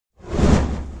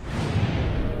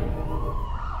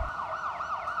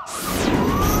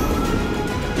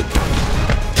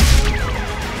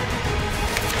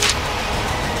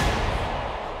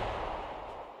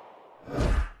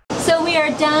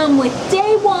done with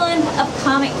day one of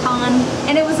Comic-Con,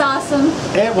 and it was awesome.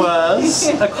 It was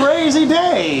a crazy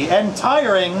day and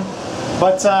tiring,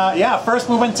 but yeah, first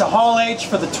we went to Hall H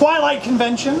for the Twilight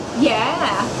convention.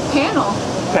 Yeah, panel.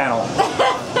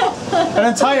 An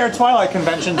entire Twilight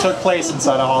convention took place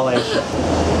inside of Hall H.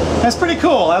 That's pretty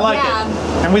cool, I like it.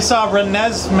 And we saw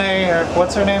Renesmee, or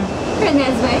what's her name?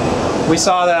 Renesmee. We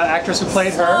saw the actress who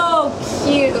played her. So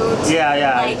cute. Yeah,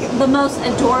 yeah. Like the most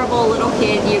adorable little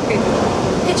kid you could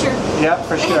picture. Yep,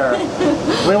 for sure.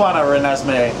 We want a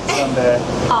Renesmee someday.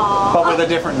 Aww. But with a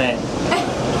different name.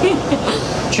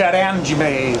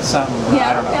 Angie something. Yeah,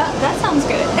 I don't know. Yeah, that sounds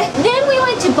good. Then we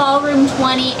went to Ballroom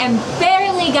 20 and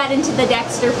barely got into the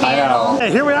Dexter panel.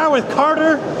 Hey, here we are with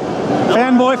Carter,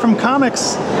 fanboy from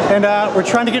comics, and we're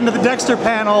trying to get into the Dexter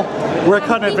panel. We're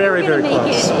cutting it very, very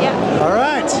close. Yeah. All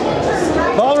right,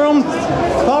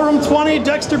 Ballroom 20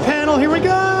 Dexter panel. Here we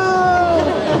go.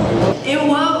 In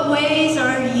what ways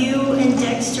are you and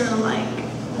Dexter alike?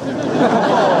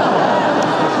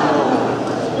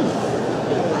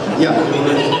 Yeah, I mean,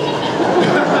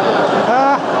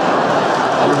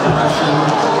 your profession,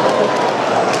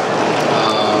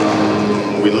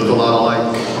 we look a lot alike.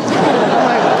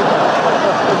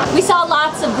 We saw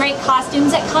lots of great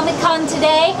costumes at Comic-Con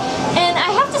today, and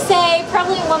I have to say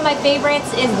probably one of my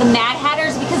favorites is the Mad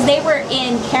Hatters because they were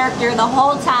in character the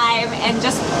whole time and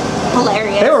just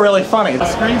hilarious. They were really funny. The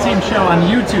Screen Team show on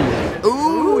YouTube.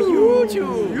 Ooh,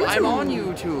 YouTube. I'm on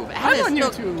YouTube. Alice, I'm on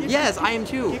YouTube. Yes, I am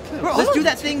too. Let's do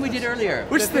that thing we did earlier.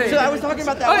 Which thing? So I was talking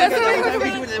about that. Oh, yeah,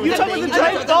 you talking about the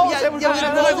giant dolls that were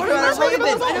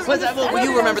Well,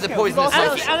 you remember the poisonous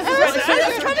Alice,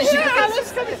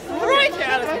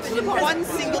 one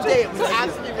single day. It was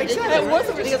absolutely ridiculous. It was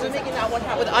because we're making that one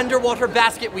hat with underwater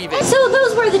basket weaving. So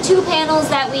those were the two panels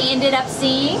that we ended up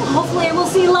seeing. Hopefully we'll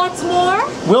see lots more.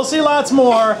 We'll see lots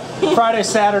more Friday,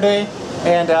 Saturday.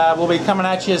 And we'll be coming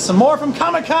at you some more from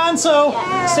Comic-Con, so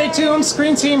stay tuned.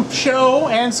 Screen Team Show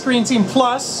and Screen Team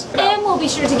Plus. And we'll be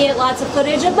sure to get lots of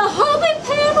footage of the Hobbit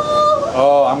panel.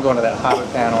 Oh, I'm going to that Hobbit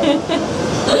panel.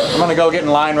 I'm going to go get in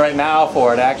line right now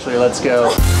for it, actually. Let's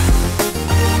go.